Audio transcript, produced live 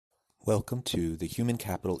Welcome to the Human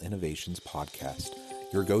Capital Innovations Podcast,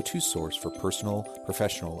 your go-to source for personal,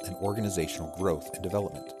 professional, and organizational growth and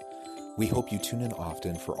development. We hope you tune in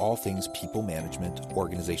often for all things people management,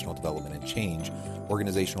 organizational development and change,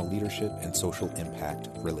 organizational leadership, and social impact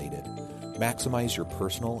related. Maximize your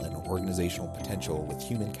personal and organizational potential with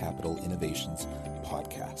Human Capital Innovations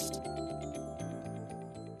Podcast.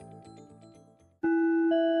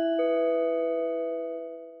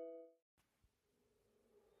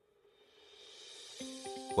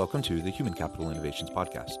 Welcome to the Human Capital Innovations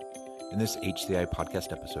Podcast. In this HCI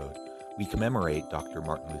podcast episode, we commemorate Dr.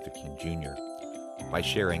 Martin Luther King Jr. by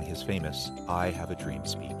sharing his famous I Have a Dream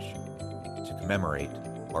speech to commemorate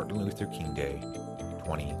Martin Luther King Day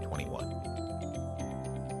 2021.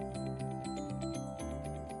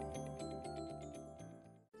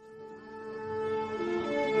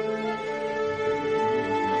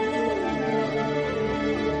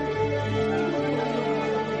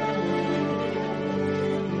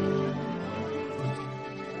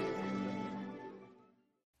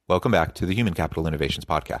 Welcome back to the Human Capital Innovations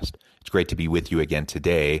Podcast. It's great to be with you again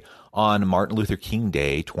today on Martin Luther King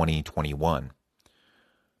Day 2021.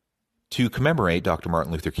 To commemorate Dr.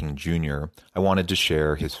 Martin Luther King Jr., I wanted to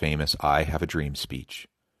share his famous I Have a Dream speech.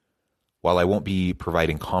 While I won't be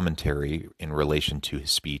providing commentary in relation to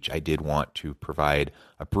his speech, I did want to provide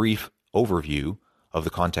a brief overview of the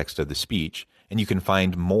context of the speech, and you can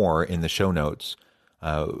find more in the show notes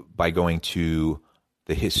by going to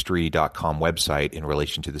the history.com website in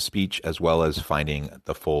relation to the speech, as well as finding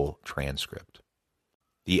the full transcript.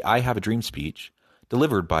 The I Have a Dream speech,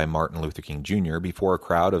 delivered by Martin Luther King Jr. before a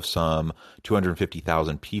crowd of some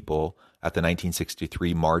 250,000 people at the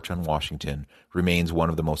 1963 March on Washington, remains one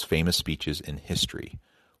of the most famous speeches in history.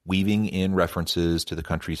 Weaving in references to the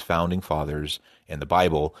country's founding fathers and the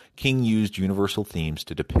Bible, King used universal themes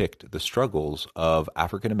to depict the struggles of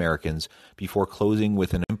African Americans before closing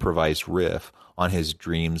with an improvised riff on his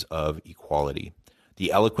dreams of equality.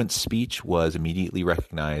 The eloquent speech was immediately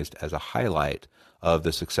recognized as a highlight of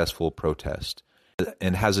the successful protest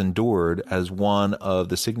and has endured as one of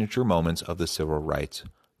the signature moments of the civil rights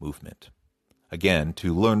movement. Again,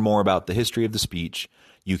 to learn more about the history of the speech,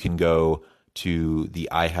 you can go to the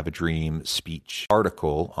I Have a Dream speech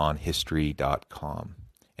article on history.com.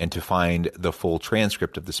 And to find the full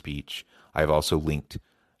transcript of the speech, I've also linked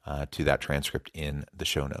to that transcript in the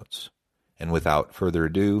show notes. And without further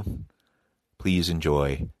ado, please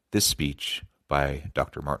enjoy this speech by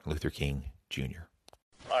Dr. Martin Luther King Jr.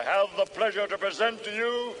 I have the pleasure to present to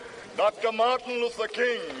you Dr. Martin Luther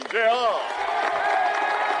King, Jr.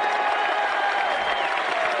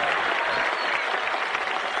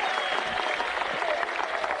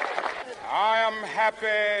 I am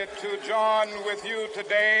happy to join with you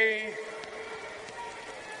today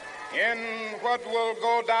in what will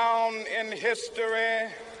go down in history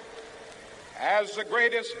as the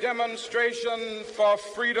greatest demonstration for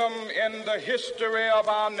freedom in the history of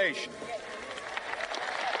our nation.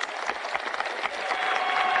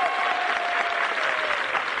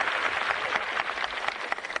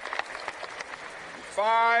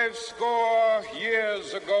 Five score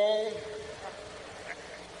years ago,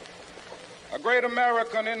 a great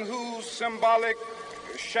American in whose symbolic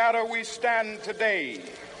shadow we stand today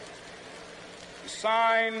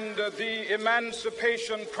signed the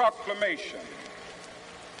Emancipation Proclamation.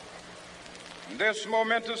 This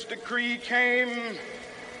momentous decree came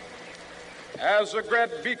as a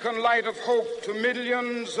great beacon light of hope to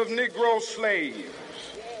millions of Negro slaves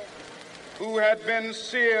who had been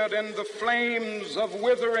seared in the flames of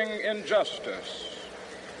withering injustice.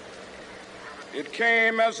 It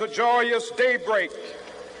came as a joyous daybreak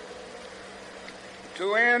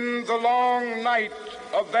to end the long night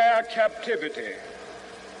of their captivity.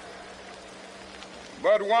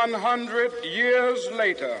 But 100 years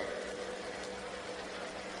later,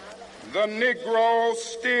 the Negro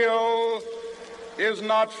still is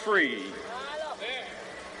not free.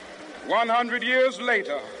 100 years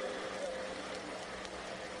later,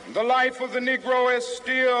 the life of the Negro is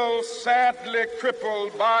still sadly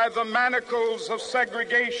crippled by the manacles of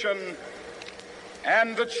segregation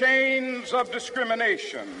and the chains of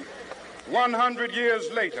discrimination. 100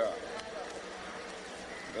 years later,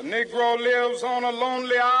 the Negro lives on a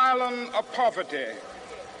lonely island of poverty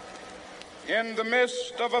in the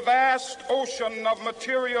midst of a vast ocean of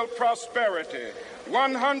material prosperity.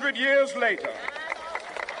 100 years later,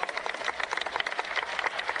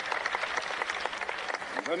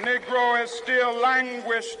 the Negro is still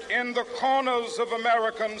languished in the corners of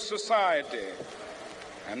American society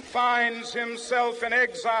and finds himself in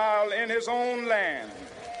exile in his own land.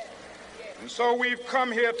 And so we've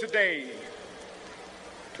come here today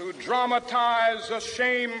to dramatize a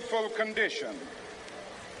shameful condition.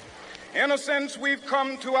 In a sense, we've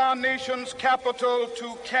come to our nation's capital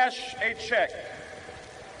to cash a check.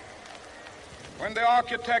 When the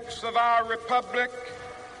architects of our republic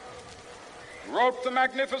wrote the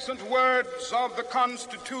magnificent words of the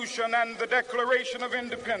Constitution and the Declaration of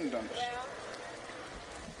Independence,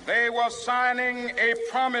 they were signing a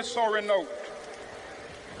promissory note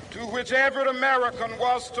to which every American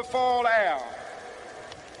was to fall heir.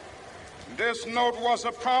 This note was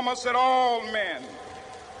a promise that all men,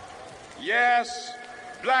 yes,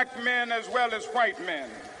 black men as well as white men,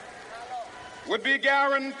 would be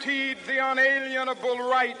guaranteed the unalienable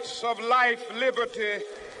rights of life, liberty,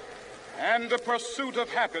 and the pursuit of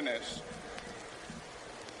happiness.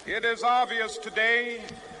 It is obvious today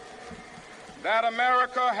that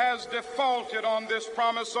America has defaulted on this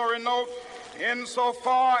promissory note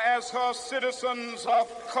insofar as her citizens of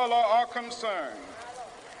color are concerned.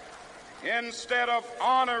 Instead of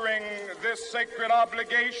honoring this sacred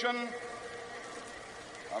obligation,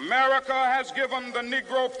 America has given the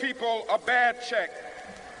Negro people a bad check,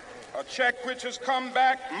 a check which has come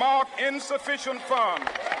back marked insufficient funds.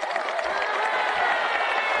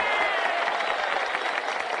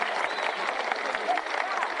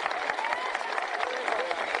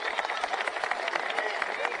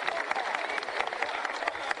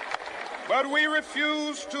 But we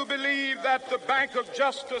refuse to believe that the Bank of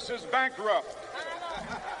Justice is bankrupt.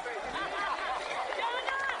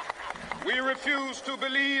 We refuse to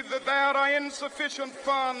believe that there are insufficient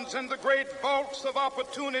funds in the great vaults of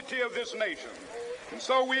opportunity of this nation. And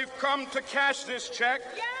so we've come to cash this check,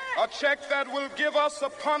 a check that will give us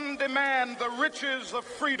upon demand the riches of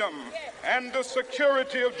freedom and the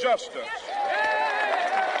security of justice.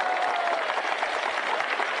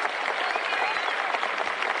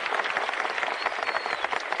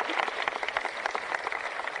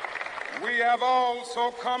 We have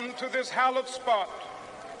also come to this hallowed spot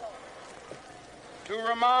to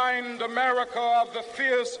remind America of the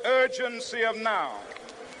fierce urgency of now.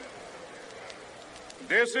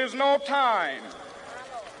 This is no time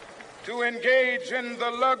to engage in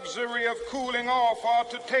the luxury of cooling off or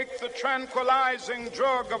to take the tranquilizing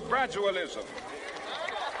drug of gradualism.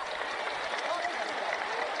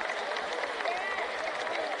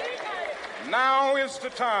 Now is the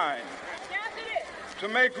time to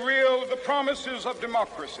make real the promises of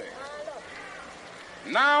democracy.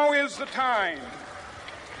 Now is the time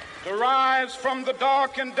to rise from the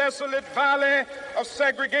dark and desolate valley of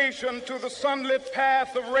segregation to the sunlit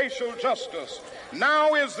path of racial justice.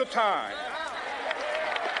 Now is the time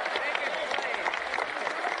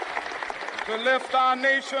to lift our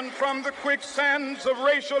nation from the quicksands of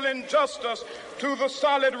racial injustice to the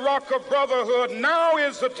solid rock of brotherhood. Now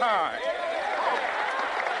is the time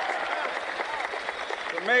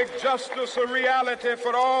to make justice a reality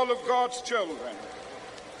for all of God's children.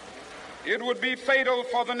 It would be fatal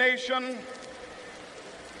for the nation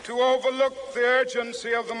to overlook the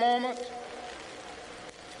urgency of the moment.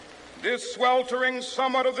 This sweltering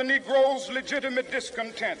summit of the Negro's legitimate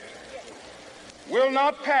discontent will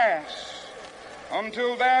not pass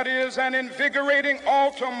until that is an invigorating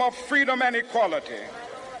autumn of freedom and equality.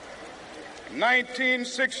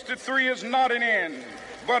 1963 is not an end,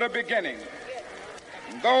 but a beginning.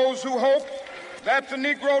 Those who hoped that the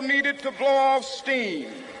Negro needed to blow off steam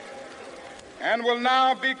and will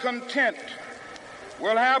now be content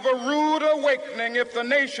will have a rude awakening if the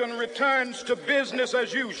nation returns to business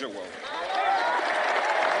as usual.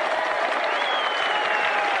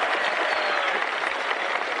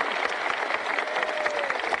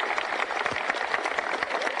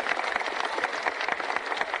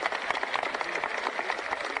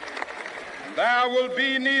 There will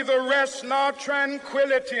be neither rest nor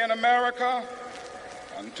tranquility in America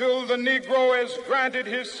until the Negro is granted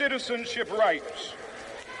his citizenship rights.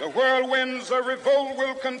 The whirlwinds of revolt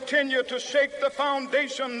will continue to shake the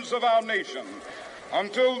foundations of our nation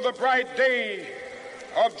until the bright day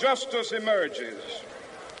of justice emerges.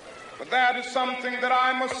 But that is something that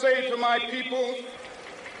I must say to my people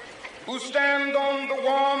who stand on the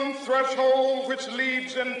warm threshold which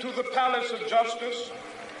leads into the palace of justice.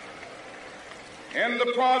 In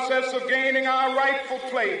the process of gaining our rightful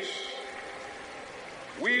place,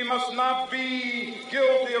 we must not be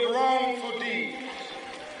guilty of wrongful deeds.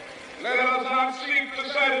 Let us not seek to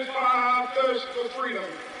satisfy our thirst for freedom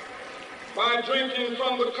by drinking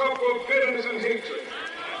from the cup of bitterness and hatred.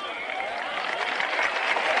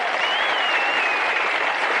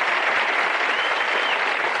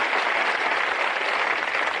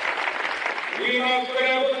 We must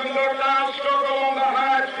fail to conduct our struggle on the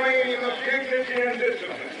high plane of dignity and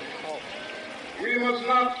discipline. We must must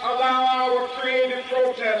not allow our creative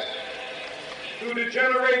protest to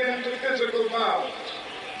degenerate into physical violence.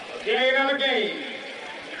 Again and again,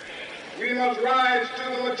 we must rise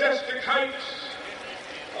to the majestic heights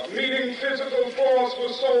of meeting physical force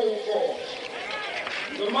with soul force.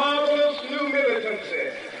 The marvelous new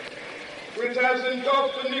militancy which has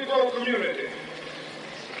engulfed the Negro community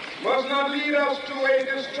must not lead us to a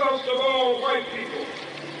distrust of all white people.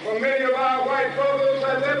 For many of our white brothers,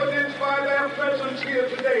 as evidenced by their presence here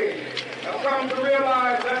today, have come to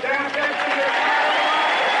realize that their destiny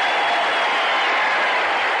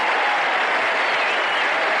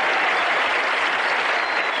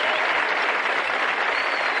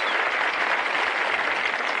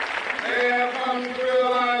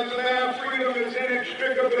is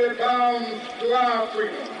inextricably bound to our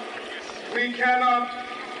freedom. We cannot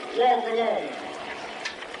walk alone.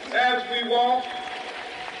 As we walk,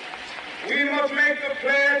 we must make the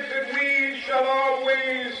pledge that we shall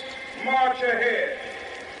always march ahead.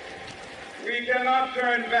 We cannot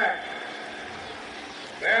turn back.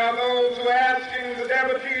 There are those who are asking the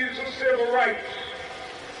devotees of civil rights,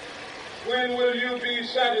 when will you be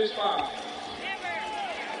satisfied?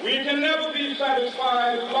 We can never be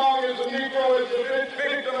satisfied as long as the Negro is the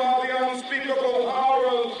victim of the unspeakable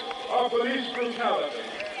horrors of police brutality.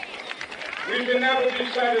 We can never be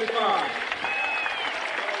satisfied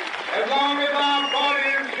as long as our body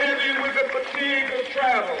is heavy with the fatigue of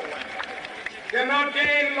travel, cannot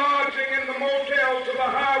gain lodging in the motels of the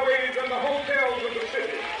highways and the hotels of the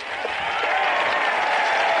city.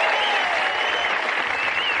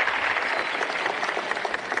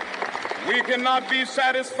 We cannot be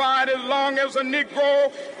satisfied as long as a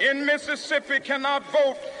Negro in Mississippi cannot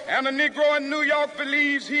vote and a Negro in New York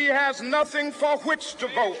believes he has nothing for which to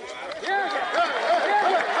vote.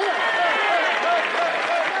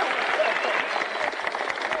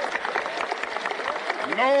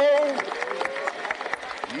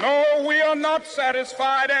 No, we are not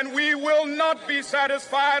satisfied, and we will not be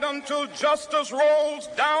satisfied until justice rolls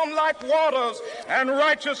down like waters and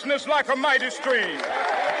righteousness like a mighty stream.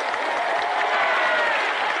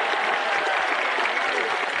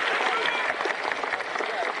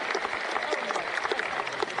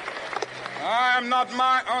 I am not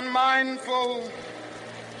unmindful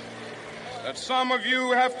that some of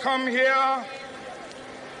you have come here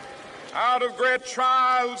out of great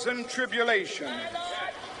trials and tribulations.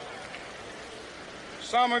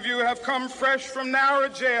 Some of you have come fresh from narrow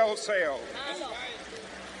jail cells.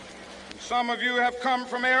 Some of you have come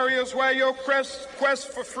from areas where your quest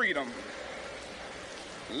for freedom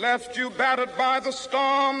left you battered by the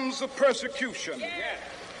storms of persecution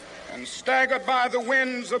and staggered by the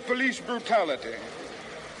winds of police brutality.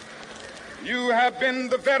 You have been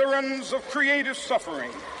the veterans of creative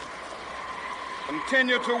suffering.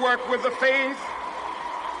 Continue to work with the faith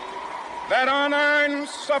that unearned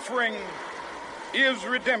suffering is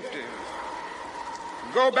redemptive.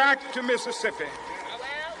 Go back to Mississippi.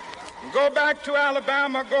 Go back to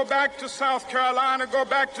Alabama. Go back to South Carolina. Go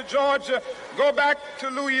back to Georgia. Go back to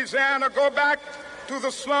Louisiana. Go back to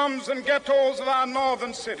the slums and ghettos of our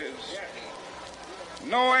northern cities,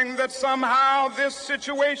 knowing that somehow this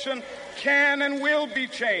situation can and will be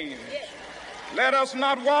changed. Let us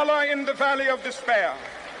not wallow in the valley of despair.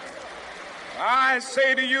 I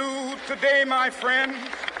say to you today, my friends,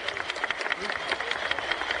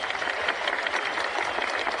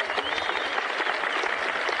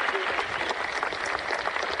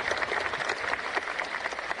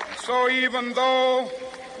 so even though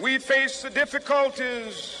we face the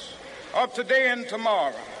difficulties of today and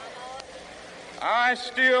tomorrow, I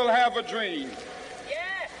still have a dream.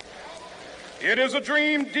 It is a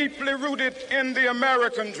dream deeply rooted in the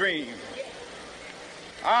American dream.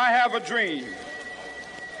 I have a dream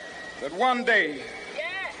that one day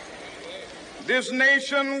this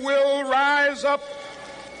nation will rise up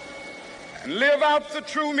and live out the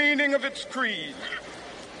true meaning of its creed.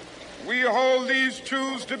 We hold these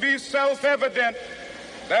truths to be self-evident,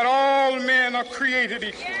 that all men are created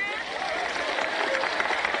equal.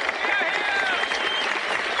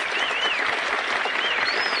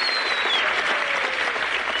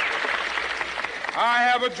 I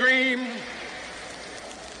have a dream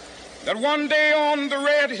that one day on the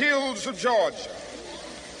red hills of Georgia,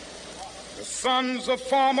 the sons of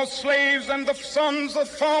former slaves and the sons of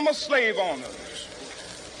former slave owners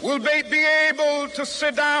will be able to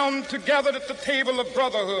sit down together at the table of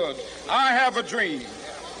brotherhood. I have a dream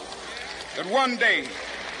that one day,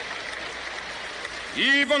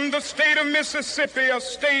 even the state of Mississippi, a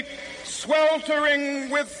state sweltering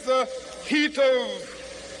with the heat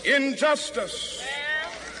of injustice,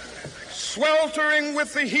 sweltering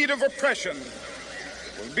with the heat of oppression,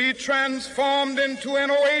 will be transformed into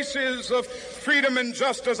an oasis of freedom and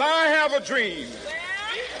justice. I have a dream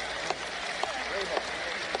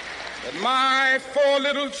that my 4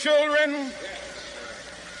 little children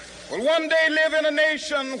will one day live in a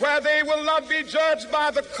nation where they will not be judged by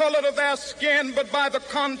the color of their skin, but by the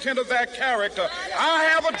content of their character. I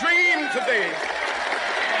have a dream today.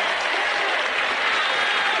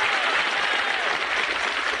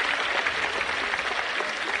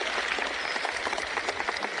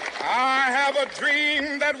 I have a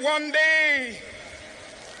dream that one day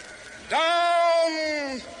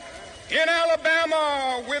down in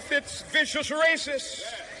Alabama, with its vicious racists,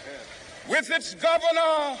 with its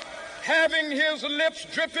governor having his lips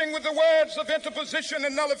dripping with the words of interposition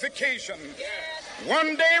and nullification.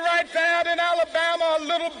 One day right there in Alabama,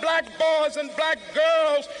 little black boys and black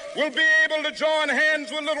girls will be able to join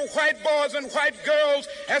hands with little white boys and white girls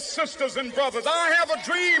as sisters and brothers. I have a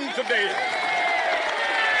dream today.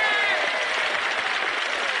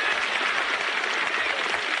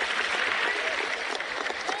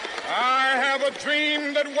 I have a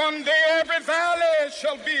dream that one day every valley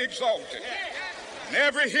shall be exalted, and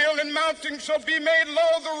every hill and mountain shall be made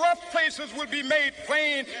low. The rough places will be made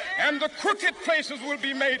plain, and the crooked places will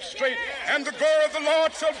be made straight. And the glory of the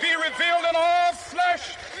Lord shall be revealed, and all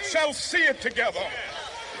flesh shall see it together.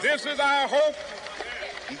 This is our hope.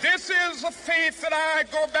 This is the faith that I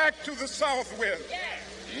go back to the South with.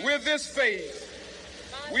 With this faith,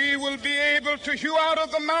 we will be able to hew out of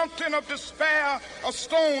the mountain of despair a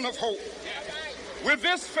stone of hope. With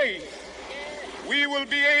this faith, we will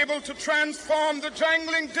be able to transform the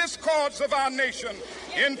jangling discords of our nation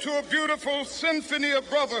into a beautiful symphony of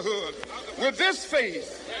brotherhood. With this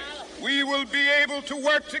faith, we will be able to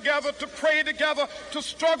work together, to pray together, to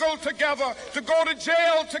struggle together, to go to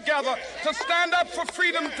jail together, to stand up for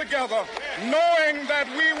freedom together, knowing that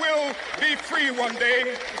we will be free one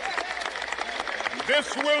day.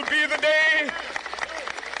 This will be the day.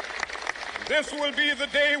 This will be the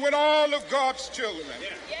day when all of God's children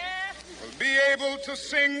will be able to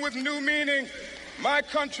sing with new meaning, "My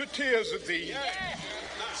country, tears of thee.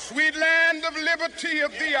 Sweet land of liberty,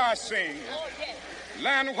 of thee I sing.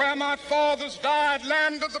 Land where my fathers died,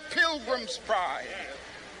 land of the pilgrim's pride.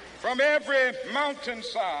 From every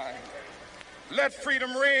mountainside, let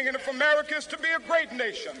freedom ring. And if America is to be a great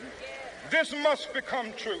nation, this must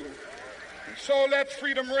become true. And so let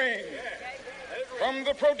freedom ring from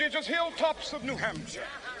the prodigious hilltops of New Hampshire.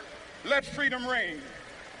 Let freedom ring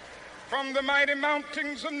from the mighty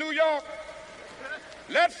mountains of New York.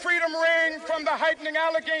 Let freedom ring from the heightening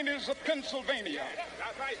Alleghanies of Pennsylvania.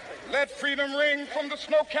 Let freedom ring from the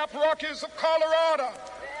snow-capped Rockies of Colorado.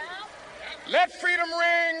 Let freedom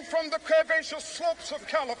ring from the curvaceous slopes of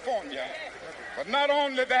California. But not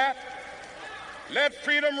only that, let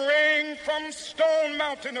freedom ring from Stone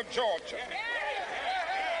Mountain of Georgia.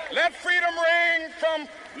 Let freedom ring from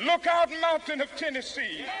Lookout Mountain of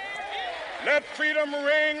Tennessee. Let freedom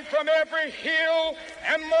ring from every hill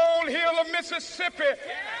and molehill of Mississippi,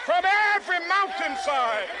 from every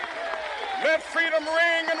mountainside. Let freedom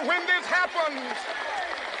ring, and when this happens,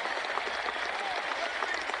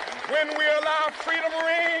 when we allow freedom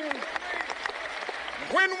ring,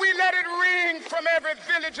 when we let it ring from every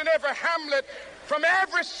village and every hamlet, from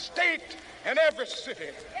every state and every city,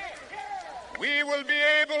 we will be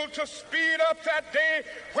able to speed up that day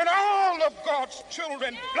when all of God's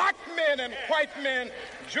children, black men and white men,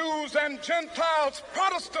 Jews and Gentiles,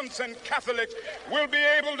 Protestants and Catholics, will be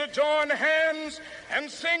able to join hands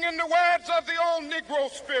and sing in the words of the old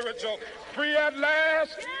Negro spiritual, "Free at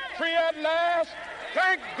last, free at last.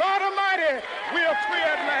 Thank God Almighty, we are free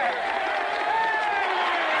at last."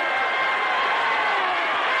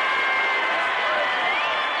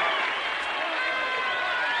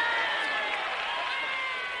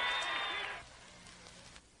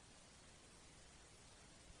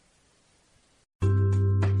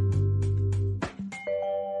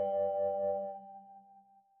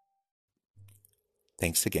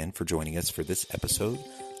 Thanks again for joining us for this episode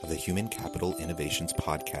of the Human Capital Innovations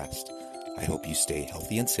Podcast. I hope you stay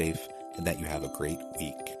healthy and safe and that you have a great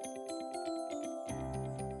week.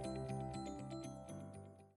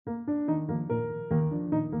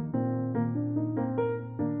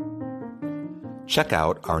 Check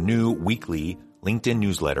out our new weekly LinkedIn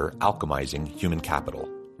newsletter, Alchemizing Human Capital,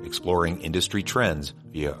 exploring industry trends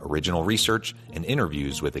via original research and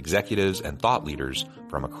interviews with executives and thought leaders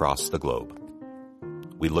from across the globe.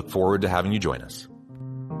 We look forward to having you join us.